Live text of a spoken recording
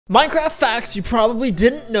Minecraft facts you probably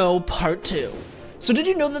didn't know, part 2. So did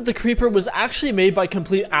you know that the creeper was actually made by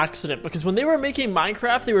complete accident? Because when they were making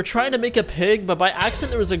Minecraft, they were trying to make a pig, but by accident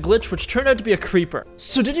there was a glitch which turned out to be a creeper.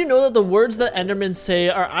 So did you know that the words that Endermen say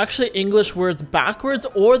are actually English words backwards,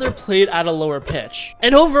 or they're played at a lower pitch?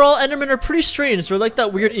 And overall, Endermen are pretty strange. They're like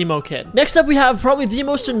that weird emo kid. Next up, we have probably the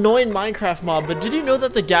most annoying Minecraft mob, but did you know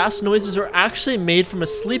that the gas noises are actually made from a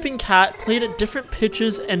sleeping cat played at different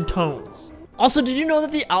pitches and tones? Also, did you know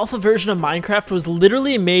that the alpha version of Minecraft was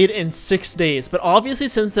literally made in 6 days, but obviously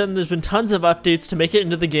since then there's been tons of updates to make it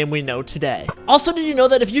into the game we know today. Also, did you know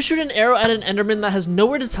that if you shoot an arrow at an Enderman that has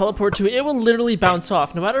nowhere to teleport to, it will literally bounce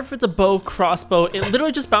off. No matter if it's a bow, crossbow, it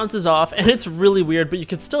literally just bounces off, and it's really weird, but you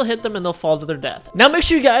can still hit them and they'll fall to their death. Now make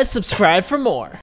sure you guys subscribe for more.